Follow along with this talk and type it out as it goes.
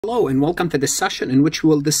Hello and welcome to this session in which we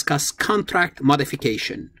will discuss contract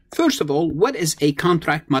modification. First of all, what is a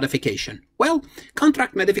contract modification? Well,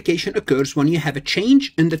 contract modification occurs when you have a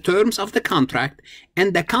change in the terms of the contract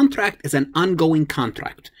and the contract is an ongoing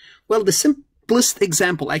contract. Well, the simplest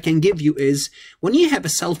example I can give you is when you have a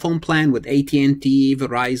cell phone plan with AT&T,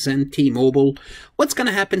 Verizon, T-Mobile, what's going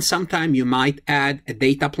to happen sometime? You might add a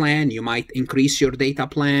data plan, you might increase your data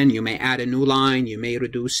plan, you may add a new line, you may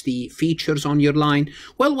reduce the features on your line.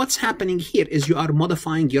 Well, what's happening here is you are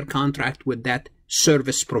modifying your contract with that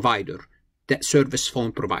service provider, that service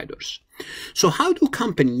phone providers. So how do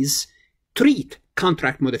companies treat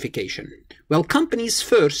contract modification? Well, companies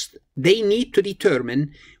first, they need to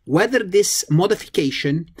determine whether this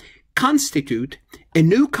modification constitute a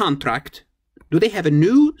new contract. Do they have a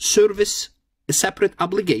new service, a separate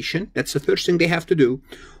obligation? That's the first thing they have to do.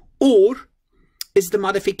 Or is the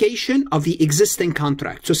modification of the existing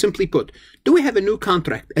contract? So simply put, do we have a new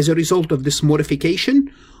contract as a result of this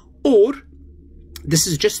modification, or this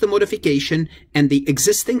is just a modification and the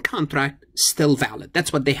existing contract still valid?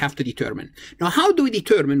 That's what they have to determine. Now, how do we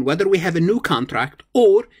determine whether we have a new contract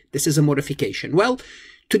or this is a modification? Well,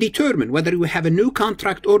 to determine whether we have a new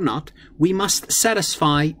contract or not, we must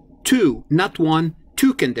satisfy two, not one,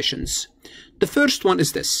 two conditions. The first one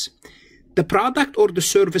is this: the product or the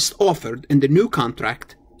service offered in the new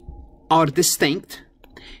contract are distinct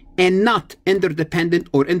and not interdependent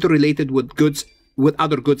or interrelated with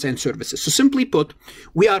other goods and services. So simply put,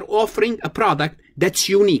 we are offering a product that's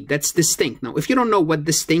unique, that's distinct. Now, if you don't know what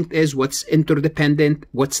distinct is, what's interdependent,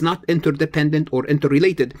 what's not interdependent or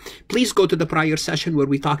interrelated, please go to the prior session where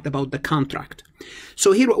we talked about the contract.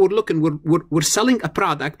 So here what we're looking, we're selling a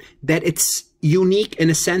product that it's unique in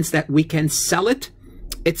a sense that we can sell it.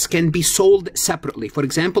 It can be sold separately. For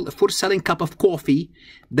example, if we're selling a cup of coffee,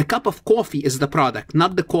 the cup of coffee is the product,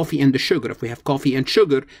 not the coffee and the sugar. If we have coffee and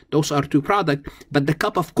sugar, those are two products, but the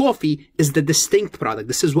cup of coffee is the distinct product.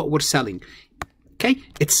 This is what we're selling. Okay?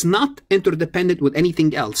 It's not interdependent with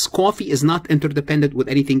anything else. Coffee is not interdependent with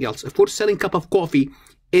anything else. If we're selling a cup of coffee,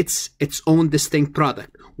 it's its own distinct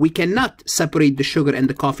product. We cannot separate the sugar and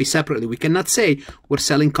the coffee separately. We cannot say we're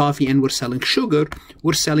selling coffee and we're selling sugar.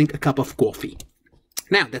 We're selling a cup of coffee.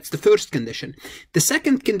 Now, that's the first condition. The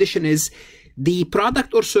second condition is the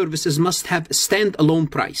product or services must have a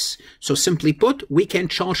standalone price. So simply put, we can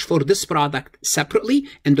charge for this product separately,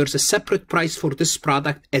 and there's a separate price for this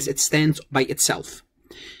product as it stands by itself.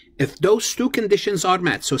 If those two conditions are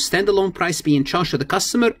met, so standalone price being charged to the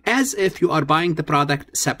customer as if you are buying the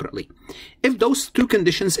product separately. If those two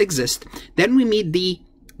conditions exist, then we meet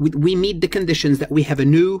the conditions that we have a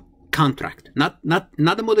new contract, not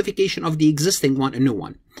a modification of the existing one, a new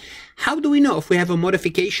one. How do we know if we have a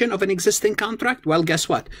modification of an existing contract? Well, guess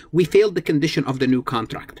what? We failed the condition of the new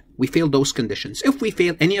contract. We failed those conditions. If we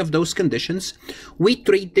fail any of those conditions, we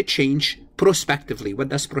treat the change prospectively. What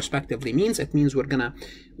does prospectively means? It means we're gonna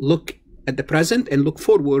look at the present and look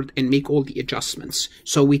forward and make all the adjustments.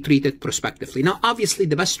 So we treat it prospectively. Now, obviously,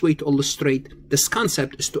 the best way to illustrate this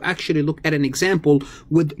concept is to actually look at an example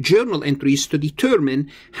with journal entries to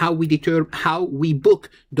determine how we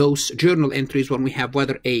book those journal entries when we have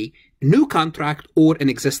whether a new contract or an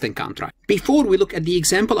existing contract. Before we look at the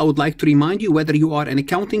example, I would like to remind you, whether you are an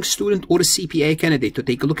accounting student or a CPA candidate, to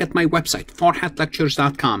take a look at my website,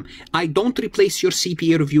 farhatlectures.com. I don't replace your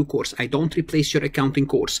CPA review course. I don't replace your accounting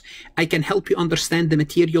course. I can help you understand the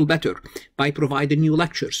material better by providing you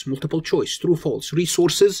lectures, multiple choice, true, false,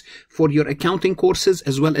 resources for your accounting courses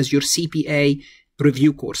as well as your CPA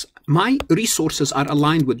review course. My resources are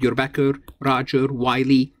aligned with your Becker, Roger,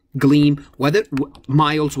 Wiley, Gleam,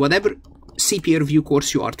 Miles, whatever CPA review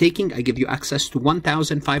course you are taking. I give you access to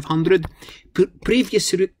 1,500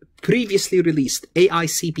 previously released AI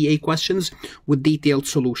CPA questions with detailed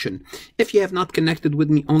solution. If you have not connected with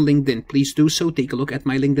me on LinkedIn, please do so. Take a look at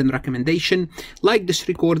my LinkedIn recommendation. Like this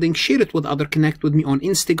recording, share it with others. Connect with me on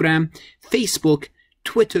Instagram, Facebook,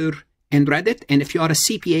 Twitter, and Reddit. And if you are a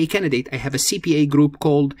CPA candidate, I have a CPA group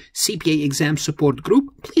called CPA Exam Support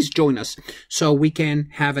Group. Please join us so we can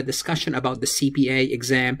have a discussion about the CPA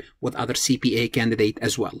exam with other CPA candidates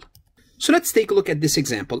as well. So let's take a look at this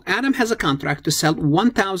example. Adam has a contract to sell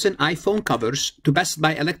 1,000 iPhone covers to Best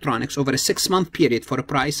Buy Electronics over a 6-month period for a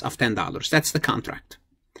price of $10. That's the contract.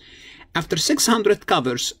 After 600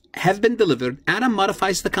 covers have been delivered, Adam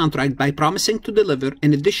modifies the contract by promising to deliver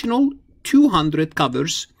an additional 200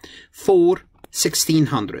 covers for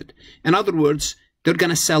 $1,600. In other words, they're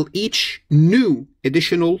going to sell each new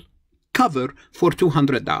additional cover for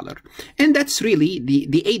 $200. And that's really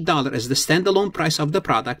the $8 is the standalone price of the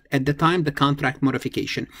product at the time the contract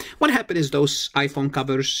modification. What happened is those iPhone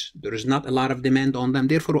covers, there is not a lot of demand on them.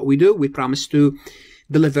 Therefore, what we do, we promise to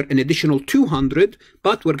deliver an additional 200,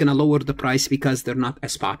 but we're going to lower the price because they're not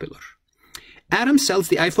as popular. Adam sells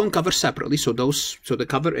the iPhone cover separately, so the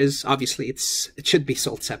cover is obviously it should be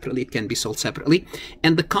sold separately. It can be sold separately,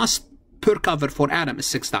 and the cost per cover for Adam is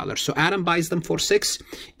 $6. So Adam buys them for $6.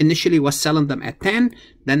 Initially was selling them at $10.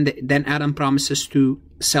 Then Adam promises to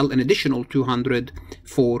sell an additional 200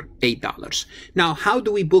 for $8. Now, how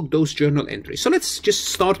do we book those journal entries? So let's just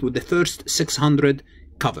start with the first 600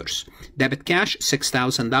 covers. Debit cash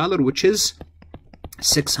 $6,000, which is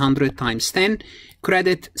 600 times 10.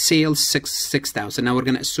 Credit sales 6,000. Now we're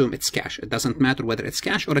going to assume it's cash. It doesn't matter whether it's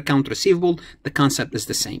cash or account receivable. The concept is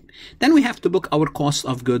the same. Then we have to book our cost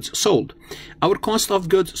of goods sold. Our cost of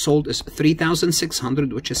goods sold is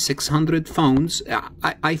 3,600, which is 600 phones,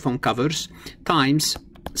 iPhone covers times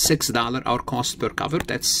 $6 our cost per cover.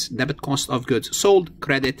 That's debit cost of goods sold,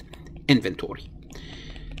 credit inventory.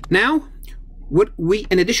 Now, we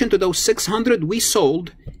in addition to those 600, we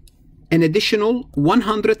sold an additional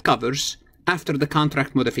 100 covers after the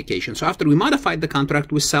contract modification. So after we modified the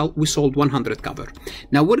contract, we sold 100 cover.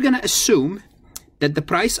 Now we're going to assume that the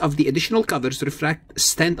price of the additional covers reflect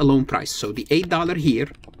standalone price. So the $8 here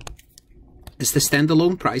is the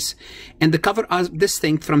standalone price, and the cover are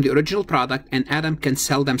distinct from the original product, and Adam can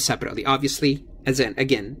sell them separately. Obviously,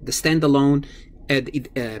 again, the standalone,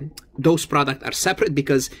 those products are separate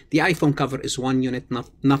because the iPhone cover is one unit,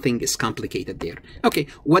 nothing is complicated there. Okay,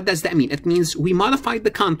 what does that mean? It means we modified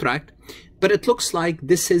the contract, but it looks like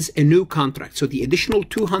this is a new contract. So the additional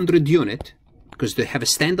 200 unit, because they have a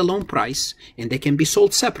standalone price and they can be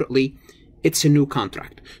sold separately, it's a new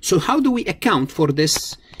contract. So how do we account for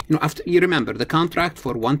this? You know, after you remember the contract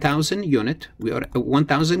for 1,000 unit, we are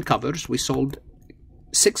 1,000 covers, we sold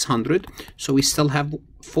 600, so we still have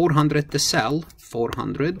 400 to sell,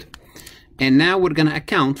 400, and now we're going to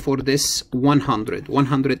account for this 100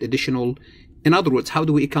 additional. In other words, how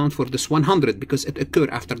do we account for this 100? Because it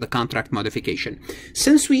occurred after the contract modification.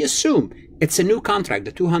 Since we assume it's a new contract,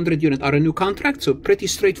 the 200 unit are a new contract, so pretty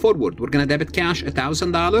straightforward. We're going to debit cash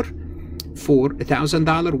 $1,000 for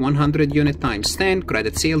 $1,000, 100 unit times 10,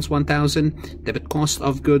 credit sales 1,000, debit cost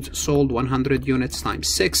of goods sold 100 units times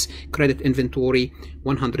 6, credit inventory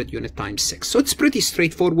 100 unit times 6. So it's pretty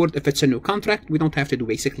straightforward. If it's a new contract, we don't have to do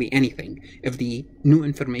basically anything if the new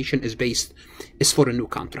information is for a new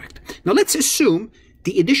contract. Now let's assume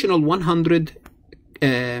the additional 100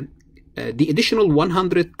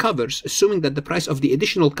 covers, assuming that the price of the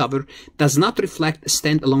additional cover does not reflect a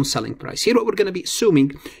standalone selling price. Here what we're going to be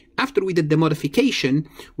assuming, after we did the modification,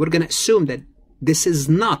 we're going to assume that this is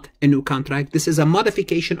not a new contract. This is a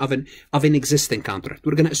modification of an existing contract.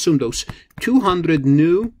 We're going to assume those 200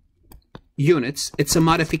 new units, it's a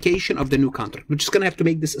modification of the new contract. We're just going to have to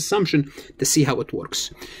make this assumption to see how it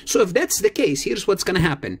works. So if that's the case, here's what's going to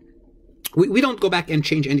happen. We don't go back and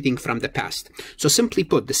change anything from the past. So simply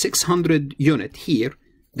put, the 600 unit here,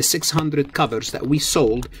 the 600 covers that we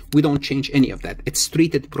sold, we don't change any of that. It's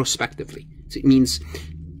treated prospectively. So it means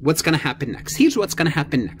what's going to happen next. Here's what's going to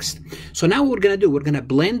happen next. So now what we're going to do, we're going to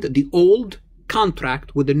blend the old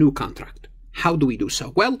contract with the new contract. How do we do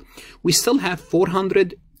so? Well, we still have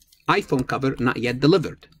 400 iPhone cover not yet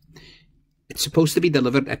delivered. It's supposed to be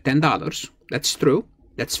delivered at $10. That's true.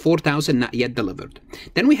 That's 4,000 not yet delivered.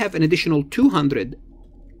 Then we have an additional 200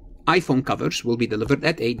 iPhone covers will be delivered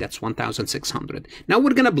at 8. That's 1,600. Now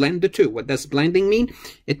we're going to blend the two. What does blending mean?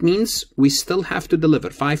 It means we still have to deliver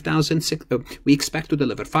we expect to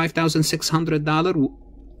deliver $5,600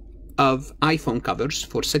 of iPhone covers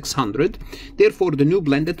for 600. Therefore, the new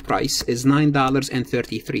blended price is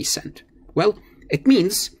 $9.33. Well, it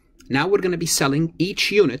means now we're going to be selling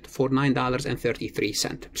each unit for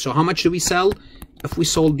 $9.33. So how much do we sell? If we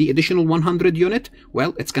sold the additional 100 unit,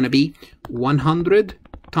 well, it's going to be 100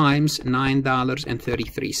 times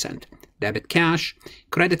 $9.33. Debit cash,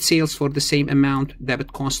 credit sales for the same amount,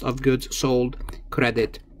 debit cost of goods sold,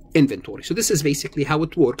 credit inventory. So this is basically how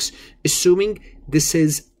it works, assuming this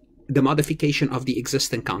is the modification of the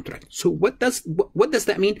existing contract. So what does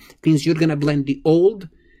that mean? It means you're going to blend the old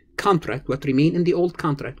contract, what remain in the old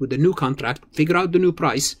contract, with the new contract, figure out the new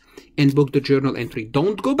price, and book the journal entry.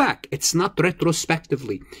 Don't go back. It's not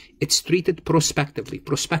retrospectively. It's treated prospectively,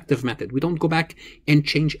 prospective method. We don't go back and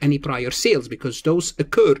change any prior sales because those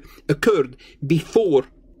occurred before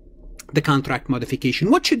the contract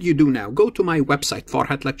modification. What should you do now? Go to my website,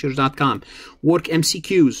 farhatlectures.com, work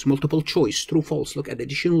MCQs, multiple choice, true, false, look at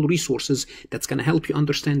additional resources that's going to help you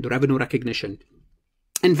understand the revenue recognition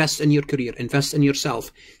Invest in your career, invest in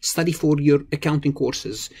yourself, study for your accounting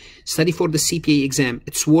courses, study for the CPA exam.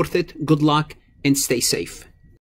 It's worth it. Good luck and stay safe.